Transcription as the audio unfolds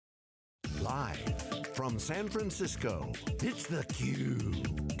Live from San Francisco, it's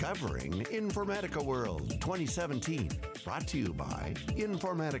theCUBE, covering Informatica World 2017. Brought to you by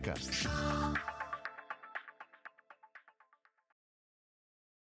Informatica.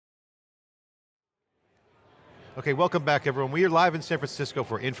 Okay, welcome back everyone. We are live in San Francisco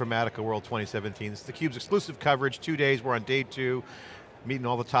for Informatica World 2017. It's theCUBE's exclusive coverage, 2 days, we're on day 2. Meeting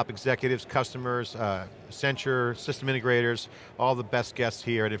all the top executives, customers, Accenture, system integrators, all the best guests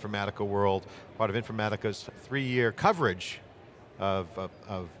here at Informatica World, part of Informatica's 3-year coverage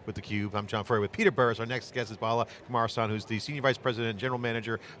with theCUBE. I'm John Furrier with Peter Burris. Our next guest is Bala Kumaresan, who's the Senior Vice President and General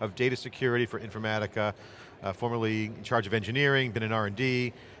Manager of Data Security for Informatica, formerly in charge of engineering, been in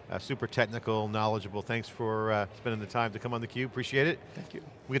R&D, super technical, knowledgeable. Thanks for spending the time to come on theCUBE, appreciate it. Thank you.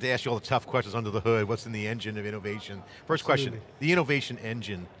 We get to ask you all the tough questions under the hood. What's in the engine of innovation? First question, the innovation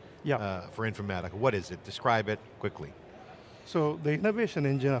engine for Informatica. What is it? Describe it quickly. So the innovation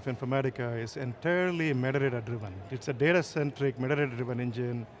engine of Informatica is entirely metadata driven. It's a data-centric, metadata driven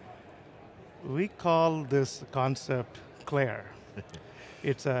engine. We call this concept CLAIRE.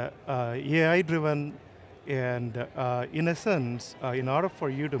 It's a AI driven, and in essence, in order for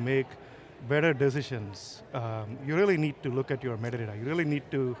you to make better decisions, you really need to look at your metadata. You really need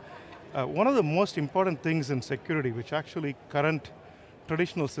to, one of the most important things in security, which actually current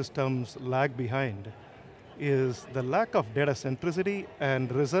traditional systems lag behind, is the lack of data centricity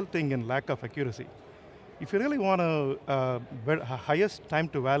and resulting in lack of accuracy. If you really want to highest time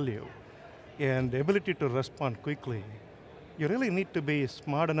to value and the ability to respond quickly, you really need to be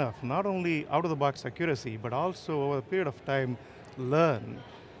smart enough, not only out of the box accuracy, but also over a period of time, learn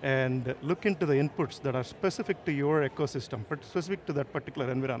and look into the inputs that are specific to your ecosystem, specific to that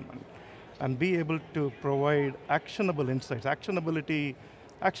particular environment, and be able to provide actionable insights. Actionability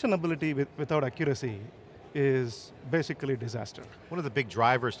without accuracy is basically disaster. One of the big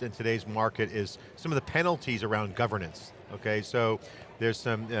drivers in today's market is some of the penalties around governance. Okay, so there's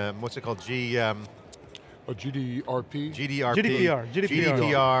some, what's it called, GDPR,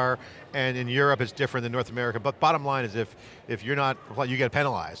 and in Europe it's different than North America, but bottom line is if you're not, you get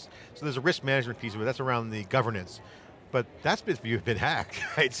penalized. So there's a risk management piece of it, that's around the governance. But that's if you've been hacked,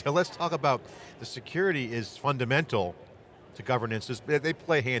 right? So let's talk about the security is fundamental to governance, they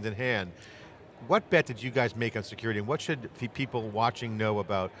play hand in hand. What bet did you guys make on security, and what should the people watching know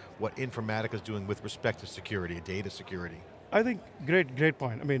about what Informatica is doing with respect to security, data security? I think, great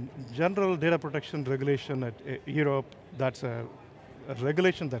point. I mean, general data protection regulation at Europe, that's a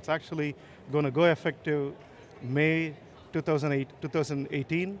regulation that's actually going to go effective May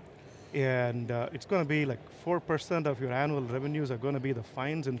 2018, and it's going to be like 4% of your annual revenues are going to be the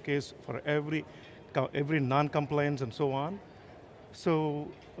fines in case for every non-compliance and so on. So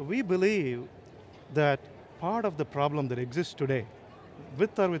we believe that part of the problem that exists today,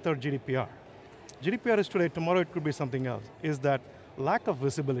 with or without GDPR, GDPR is today, tomorrow it could be something else, is that lack of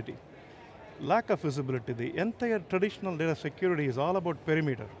visibility. Lack of visibility. The entire traditional data security is all about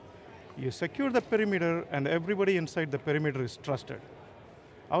perimeter. You secure the perimeter and everybody inside the perimeter is trusted.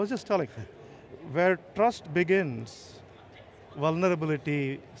 I was just telling, where trust begins,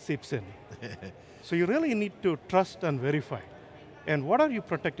 vulnerability seeps in. So you really need to trust and verify. And what are you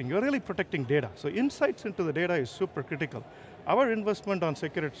protecting? You're really protecting data. So insights into the data is super critical. Our investment on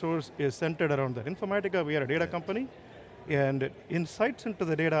Security Source is centered around that. Informatica, we are a data company, and insights into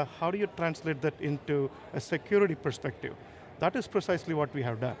the data, how do you translate that into a security perspective? That is precisely what we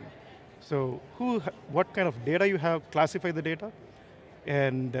have done. So what kind of data you have, classify the data,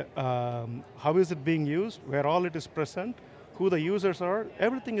 and how is it being used, where all it is present, who the users are,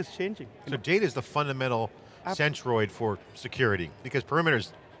 everything is changing. So data is the fundamental centroid for security, because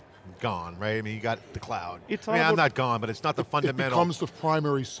perimeter's gone, right? I mean, you got the cloud. I'm not gone, but it's not the fundamental. It becomes the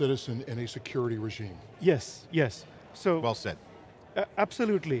primary citizen in a security regime. Yes, yes. So well said.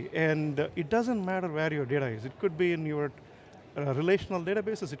 Absolutely, and it doesn't matter where your data is. It could be in your relational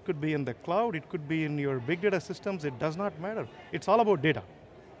databases, it could be in the cloud, it could be in your big data systems, it does not matter. It's all about data.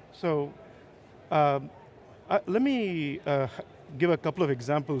 So let me give a couple of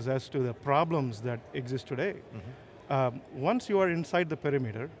examples as to the problems that exist today. Once you are inside the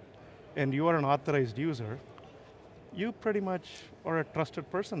perimeter and you are an authorized user, you pretty much are a trusted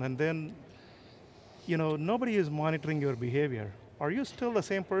person, and then nobody is monitoring your behavior. Are you still the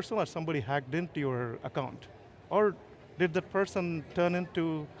same person, or somebody hacked into your account? Or did that person turn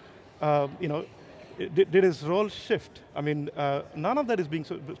into, did his role shift? I mean, none of that is being,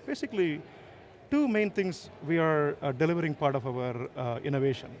 so basically, two main things we are delivering part of our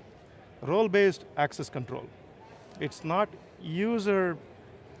innovation. Role-based access control. It's not user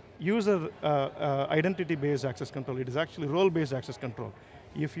identity-based access control, it is actually role-based access control.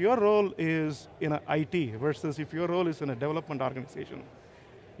 If your role is in a IT versus if your role is in a development organization,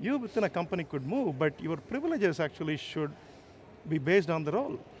 you within a company could move, but your privileges actually should be based on the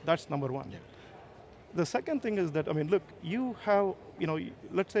role. That's number one. Yeah. The second thing is that, I mean, look, you have,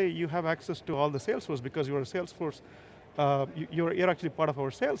 let's say you have access to all the Salesforce because you're a Salesforce, you're actually part of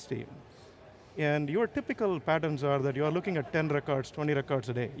our sales team. And your typical patterns are that you're looking at 10 records, 20 records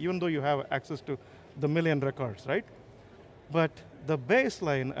a day, even though you have access to the million records, right? But the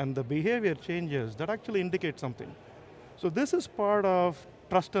baseline and the behavior changes, that actually indicate something. So this is part of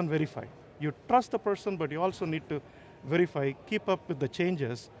trust and verify. You trust the person, but you also need to verify, keep up with the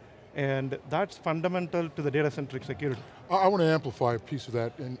changes, and that's fundamental to the data-centric security. I want to amplify a piece of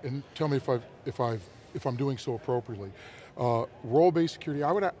that and tell me if I'm doing so appropriately. Role-based security,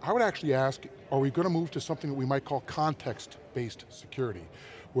 I would actually ask, are we going to move to something that we might call context-based security,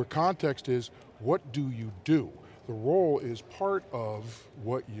 where context is, what do you do? The role is part of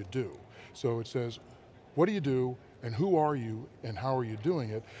what you do. So it says, what do you do, and who are you, and how are you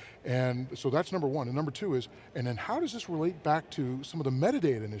doing it? And so that's number one. And number two is, and then how does this relate back to some of the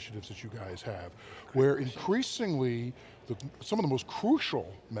metadata initiatives that you guys have, where increasingly, some of the most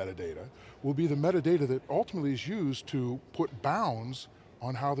crucial metadata will be the metadata that ultimately is used to put bounds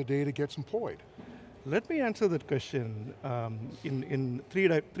on how the data gets employed. Let me answer that question in three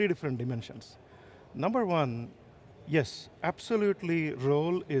different dimensions. Number one, yes, absolutely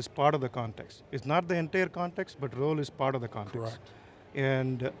role is part of the context. It's not the entire context, but role is part of the context. Correct.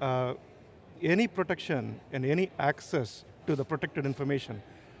 And any protection and any access to the protected information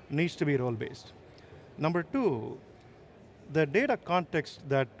needs to be role-based. Number two, the data context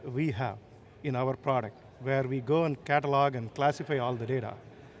that we have in our product, where we go and catalog and classify all the data,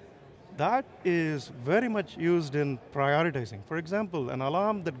 that is very much used in prioritizing. For example, an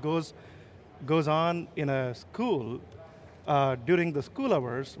alarm that goes on in a school during the school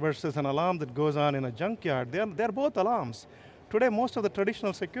hours versus an alarm that goes on in a junkyard, they're both alarms. Today, most of the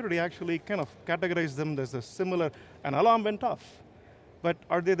traditional security actually kind of categorize them as a similar, an alarm went off. But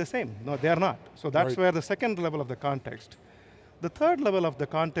are they the same? No, they are not. So that's where the second level of the context. The third level of the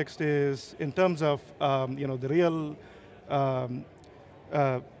context is in terms of the real,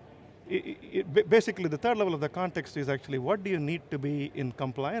 basically the third level of the context is actually what do you need to be in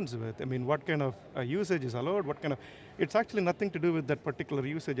compliance with? I mean, what kind of usage is allowed? What kind of, it's actually nothing to do with that particular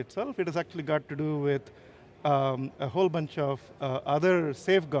usage itself. It has actually got to do with a whole bunch of other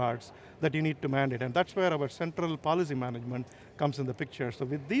safeguards that you need to mandate, and that's where our central policy management comes in the picture. So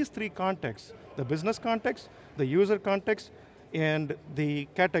with these three contexts, the business context, the user context, and the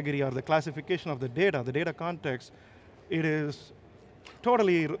category or the classification of the data context, it is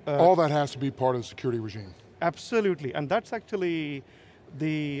totally... all that has to be part of the security regime. Absolutely, and that's actually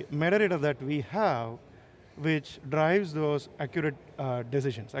the metadata that we have which drives those accurate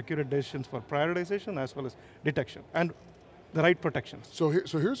decisions for prioritization as well as detection, and the right protections. So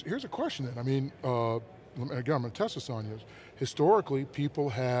here's a question then. I mean, again, I'm going to test this on you. Historically, people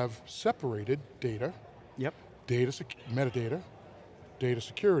have separated data, metadata, data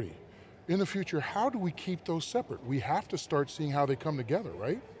security. In the future, how do we keep those separate? We have to start seeing how they come together,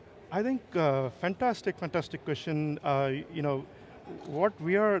 right? I think fantastic question. What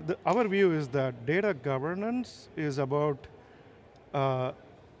we are, our view is that data governance is about,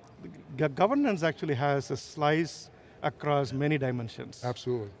 governance actually has a slice across many dimensions.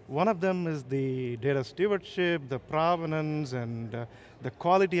 Absolutely. One of them is the data stewardship, the provenance, and the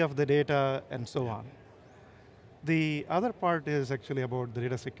quality of the data, and so on. The other part is actually about the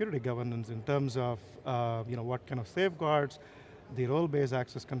data security governance in terms of what kind of safeguards, the role-based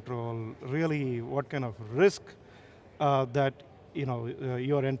access control, really what kind of risk that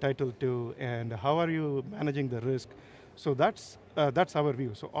you're entitled to, and how are you managing the risk. So that's our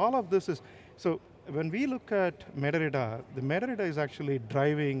view. So all of this is, so when we look at metadata, the metadata is actually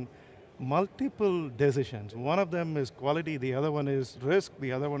driving multiple decisions. One of them is quality, the other one is risk,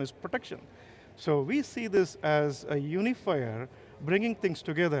 the other one is protection. So we see this as a unifier, bringing things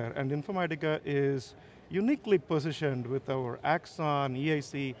together, and Informatica is uniquely positioned with our Axon,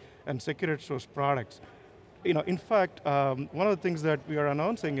 EIC, and Security Source products. In fact, one of the things that we are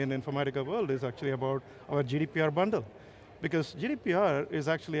announcing in Informatica world is actually about our GDPR bundle. Because GDPR is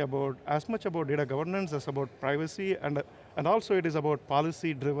actually as much about data governance as about privacy, and also it is about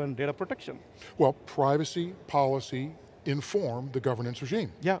policy-driven data protection. Well, privacy, policy, inform the governance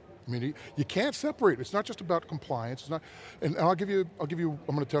regime. Yeah. I mean, you can't separate. It's not just about compliance. It's not, and I'm going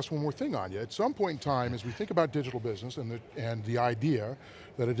to test one more thing on you. At some point in time, as we think about digital business and the idea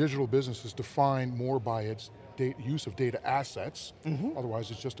that a digital business is defined more by its use of data assets, otherwise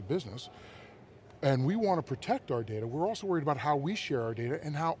it's just a business, and we want to protect our data, we're also worried about how we share our data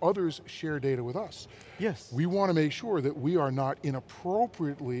and how others share data with us. Yes. We want to make sure that we are not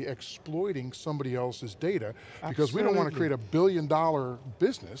inappropriately exploiting somebody else's data, because we don't want to create $1 billion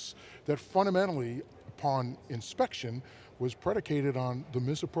business that fundamentally, upon inspection, was predicated on the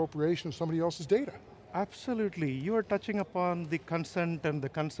misappropriation of somebody else's data. Absolutely, you are touching upon the consent and the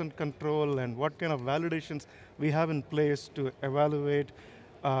consent control and what kind of validations we have in place to evaluate.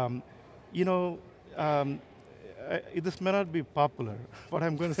 This may not be popular. What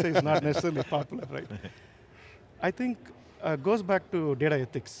I'm going to say is not necessarily popular, right? I think goes back to data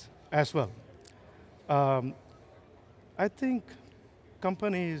ethics as well. I think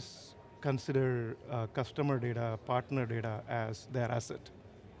companies consider customer data, partner data as their asset.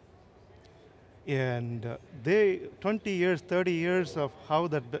 And 20 years, 30 years of how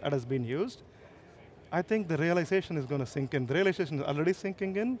that has been used, I think the realization is going to sink in. The realization is already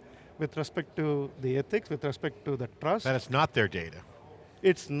sinking in with respect to the ethics, with respect to the trust. That it's not their data.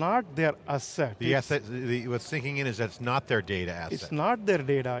 It's not their asset. What's sinking in is that it's not their data asset. It's not their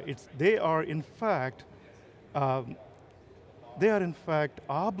data. They are in fact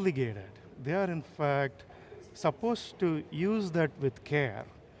obligated. They are in fact supposed to use that with care.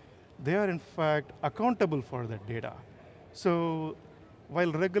 They are in fact accountable for that data. So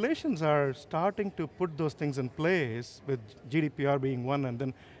while regulations are starting to put those things in place, with GDPR being one, and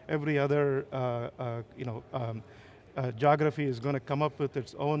then every other geography is going to come up with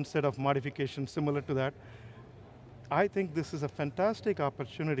its own set of modifications similar to that, I think this is a fantastic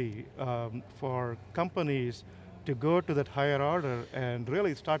opportunity for companies to go to that higher order and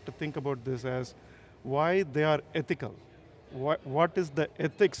really start to think about this as why they are ethical. What is the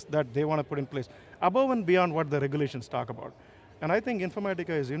ethics that they want to put in place, above and beyond what the regulations talk about. And I think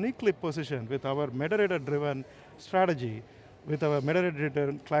Informatica is uniquely positioned with our metadata-driven strategy, with our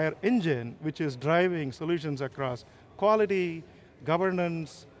metadata-driven Claire engine, which is driving solutions across quality,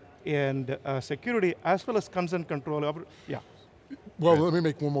 governance, and security, as well as consent control. Yeah. Well, let me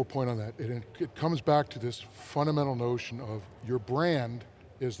make one more point on that. It comes back to this fundamental notion of your brand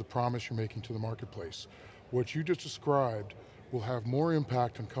is the promise you're making to the marketplace. What you just described will have more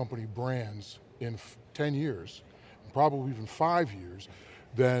impact on company brands in 10 years, and probably even 5 years,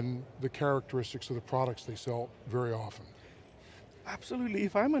 than the characteristics of the products they sell very often. Absolutely,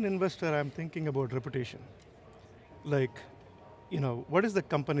 if I'm an investor, I'm thinking about reputation. Like, what is the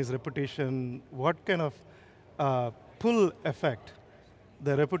company's reputation? What kind of pull effect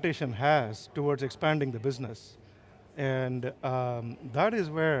the reputation has towards expanding the business? And that is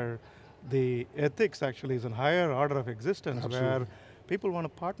where the ethics actually is a higher order of existence. Absolutely. Where people want to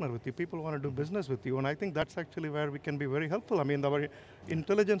partner with you, people want to do business with you, and I think that's actually where we can be very helpful. I mean, our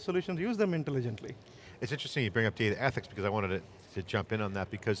intelligent solutions, use them intelligently. It's interesting you bring up data ethics, because I wanted to jump in on that,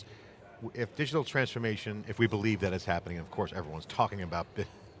 because if digital transformation, if we believe that is happening, and of course everyone's talking about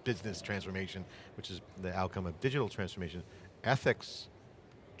business transformation, which is the outcome of digital transformation, ethics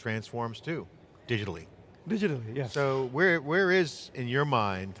transforms too, digitally. Digitally, yes. So where is, in your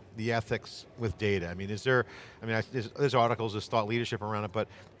mind, the ethics with data? I mean, there's articles, there's thought leadership around it, but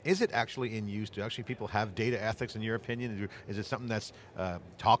is it actually in use? Do actually people have data ethics, in your opinion? Is it something that's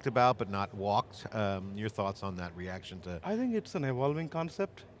talked about but not walked? Your thoughts on that reaction to? I think it's an evolving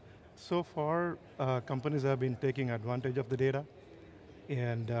concept. So far, companies have been taking advantage of the data,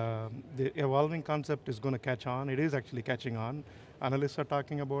 and the evolving concept is going to catch on. It is actually catching on. Analysts are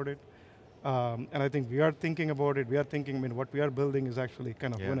talking about it. And I think we are thinking about it. We are thinking, what we are building is actually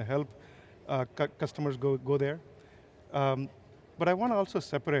kind of going to help customers go there. But I want to also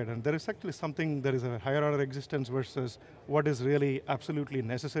separate, and there is actually something, there is a higher order existence versus what is really absolutely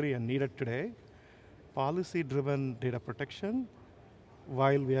necessary and needed today. Policy-driven data protection,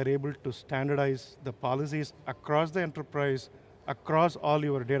 while we are able to standardize the policies across the enterprise, across all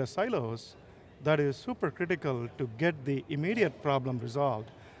your data silos, that is super critical to get the immediate problem resolved,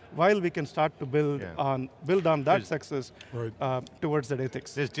 while we can start to build on that success towards that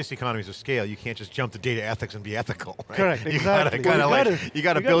ethics. There's diseconomies of scale. You can't just jump to data ethics and be ethical, right? Correct, exactly. You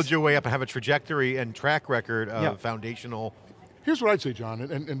got to build your way up and have a trajectory and track record of foundational. Here's what I'd say, John,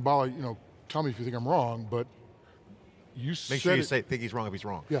 and Bala, tell me if you think I'm wrong, but you said Make sure you think he's wrong if he's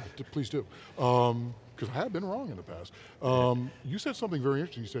wrong. Yeah, please do. Because I have been wrong in the past. You said something very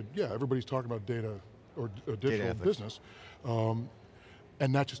interesting. You said, yeah, everybody's talking about data or digital business.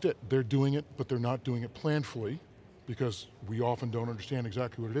 And that's just it. They're doing it, but they're not doing it planfully, because we often don't understand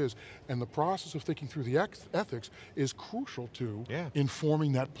exactly what it is. And the process of thinking through the ethics is crucial to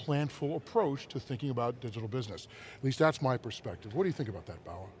informing that planful approach to thinking about digital business. At least that's my perspective. What do you think about that,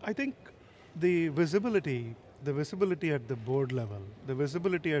 Bala? I think the visibility at the board level, the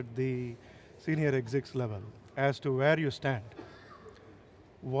visibility at the senior execs level as to where you stand.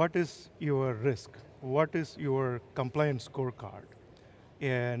 What is your risk? What is your compliance scorecard?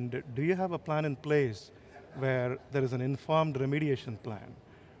 And do you have a plan in place where there is an informed remediation plan?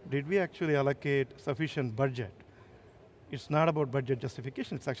 Did we actually allocate sufficient budget? It's not about budget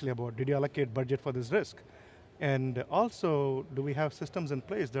justification, it's actually about, did you allocate budget for this risk? And also, do we have systems in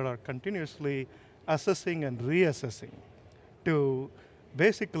place that are continuously assessing and reassessing to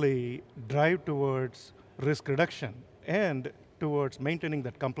basically drive towards risk reduction and towards maintaining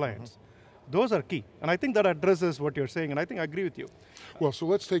that compliance? Those are key, and I think that addresses what you're saying, and I think I agree with you. Well, so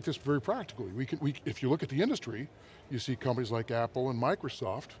let's take this very practically. If you look at the industry, you see companies like Apple and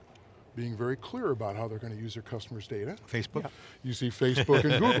Microsoft being very clear about how they're going to use their customers' data. Facebook? Yeah. You see Facebook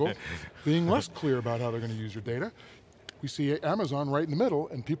and Google being less clear about how they're going to use your data. We see Amazon right in the middle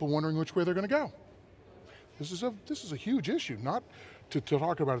and people wondering which way they're going to go. This is a huge issue, not to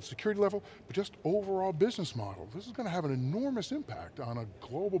talk about at security level, but just overall business model. This is going to have an enormous impact on a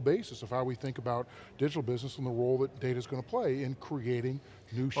global basis of how we think about digital business and the role that data is going to play in creating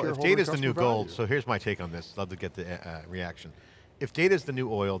new shareholder If data's the customer new value. gold, so here's my take on this. Love to get the reaction. If data's the new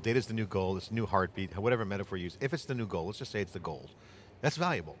oil, data's the new gold, it's the new heartbeat, whatever metaphor you use, if it's the new gold, let's just say it's the gold. That's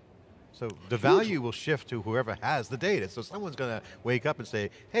valuable. So the value will shift to whoever has the data. So someone's going to wake up and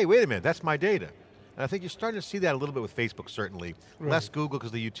say, hey, wait a minute, that's my data. And I think you're starting to see that a little bit with Facebook, certainly. Right. Less Google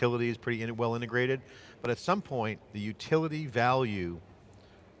because the utility is pretty well integrated, but at some point, the utility value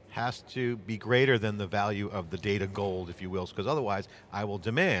has to be greater than the value of the data gold, if you will, because otherwise I will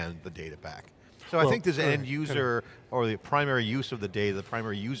demand the data back. So I think there's an end user, or the primary use of the data, the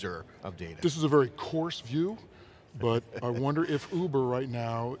primary user of data. This is a very coarse view, but I wonder if Uber right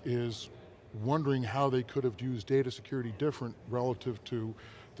now is wondering how they could have used data security different relative to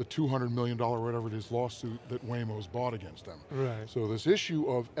the $200 million, whatever it is, lawsuit that Waymo's bought against them. Right. So this issue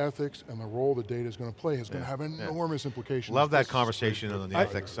of ethics and the role that data is going to play is going to have enormous implications. Love that conversation on the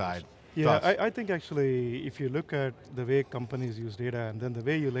ethics side. Yeah, I think actually, if you look at the way companies use data and then the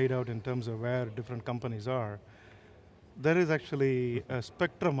way you laid out in terms of where different companies are, there is actually a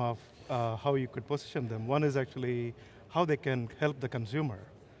spectrum of how you could position them. One is actually how they can help the consumer.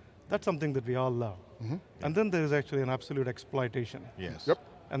 That's something that we all love. And then there is actually an absolute exploitation. Yes. Yep.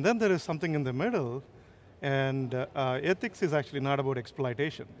 And then there is something in the middle, and ethics is actually not about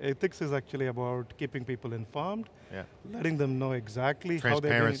exploitation. Ethics is actually about keeping people informed, letting them know exactly how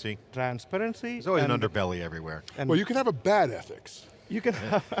they're doing. Transparency. There's always an underbelly everywhere. Well, you can have a bad ethics. You can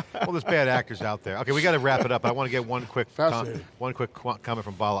Well, there's bad actors out there. Okay, we got to wrap it up. I want to get one quick comment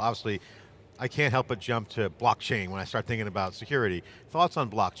from Bala. Obviously, I can't help but jump to blockchain when I start thinking about security. Thoughts on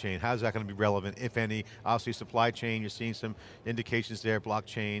blockchain? How's that going to be relevant, if any? Obviously supply chain, you're seeing some indications there,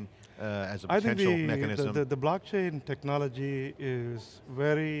 blockchain as a potential mechanism. I think the blockchain technology is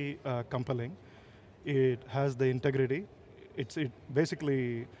very compelling. It has the integrity. It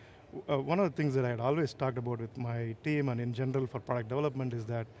basically, one of the things that I had always talked about with my team and in general for product development is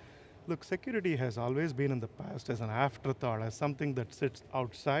that, look, security has always been in the past as an afterthought, as something that sits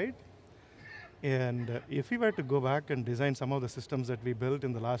outside. And if we were to go back and design some of the systems that we built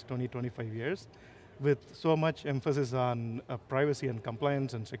in the last 20, 25 years, with so much emphasis on privacy and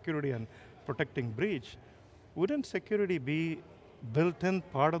compliance and security and protecting breach, wouldn't security be built-in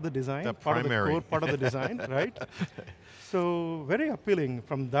part of the design? The part primary. of the core part of the design, right? So very appealing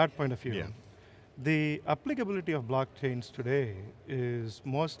from that point of view. Yeah. The applicability of blockchains today is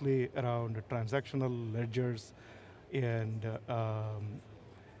mostly around transactional ledgers and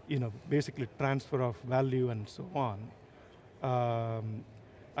basically transfer of value and so on.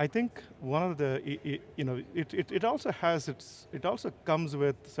 I think one of the, it also has it also comes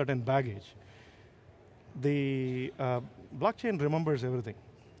with certain baggage. The blockchain remembers everything,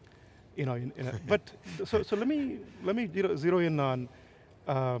 but so let me zero in on.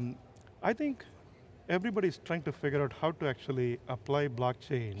 I think everybody's trying to figure out how to actually apply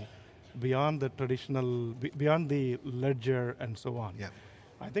blockchain beyond the traditional, beyond the ledger and so on. Yeah.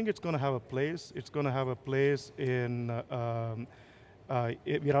 I think it's going to have a place. It's going to have a place in,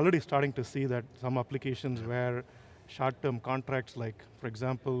 we're already starting to see that some applications where short-term contracts, like for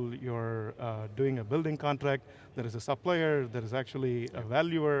example, you're doing a building contract, there is a supplier, there is actually a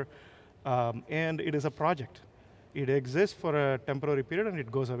valuer, and it is a project. It exists for a temporary period and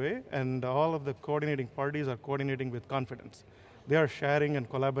it goes away, and all of the coordinating parties are coordinating with confidence. They are sharing and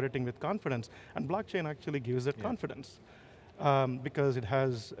collaborating with confidence, and blockchain actually gives that confidence. Because it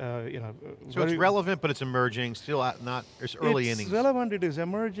has, So it's relevant, but it's emerging, still not, it's early innings. It's relevant, it is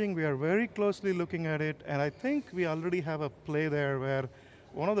emerging, we are very closely looking at it, and I think we already have a play there where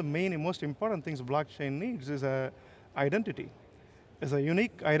one of the main and most important things blockchain needs is identity. is a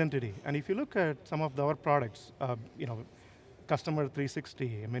unique identity. And if you look at some of our products, Customer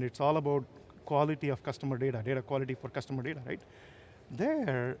 360, I mean, it's all about quality of customer data, data quality for customer data, right?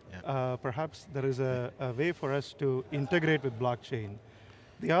 There, perhaps there is a way for us to integrate with blockchain.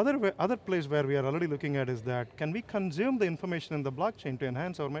 The other place where we are already looking at is that, can we consume the information in the blockchain to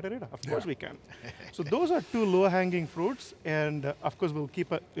enhance our metadata? Of course we can. So those are two low-hanging fruits, and of course we'll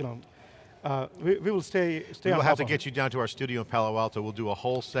keep we will stay We'll on have top to get you down to our studio in Palo Alto. We'll do a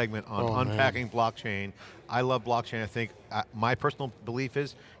whole segment on unpacking blockchain. I love blockchain. I think, my personal belief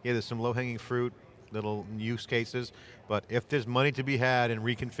is, there's some low-hanging fruit, little use cases, but if there's money to be had in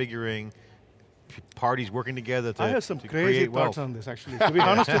reconfiguring parties working together to I have some to crazy create thoughts wealth. on this, actually, to be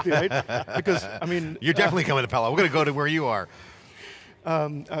honest with you, right? Because, I mean... You're definitely coming to Palo. We're going to go to where you are.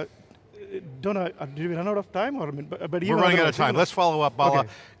 Did we run out of time? Or, I mean, but We're running out of time. Let's follow up, Bala.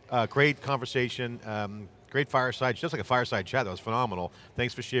 Okay. Great conversation, great fireside, just like a fireside chat. That was phenomenal.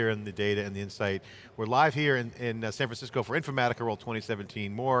 Thanks for sharing the data and the insight. We're live here in San Francisco for Informatica World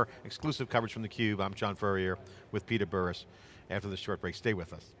 2017. More exclusive coverage from theCUBE. I'm John Furrier with Peter Burris. After this short break, stay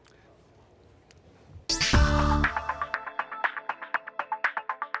with us.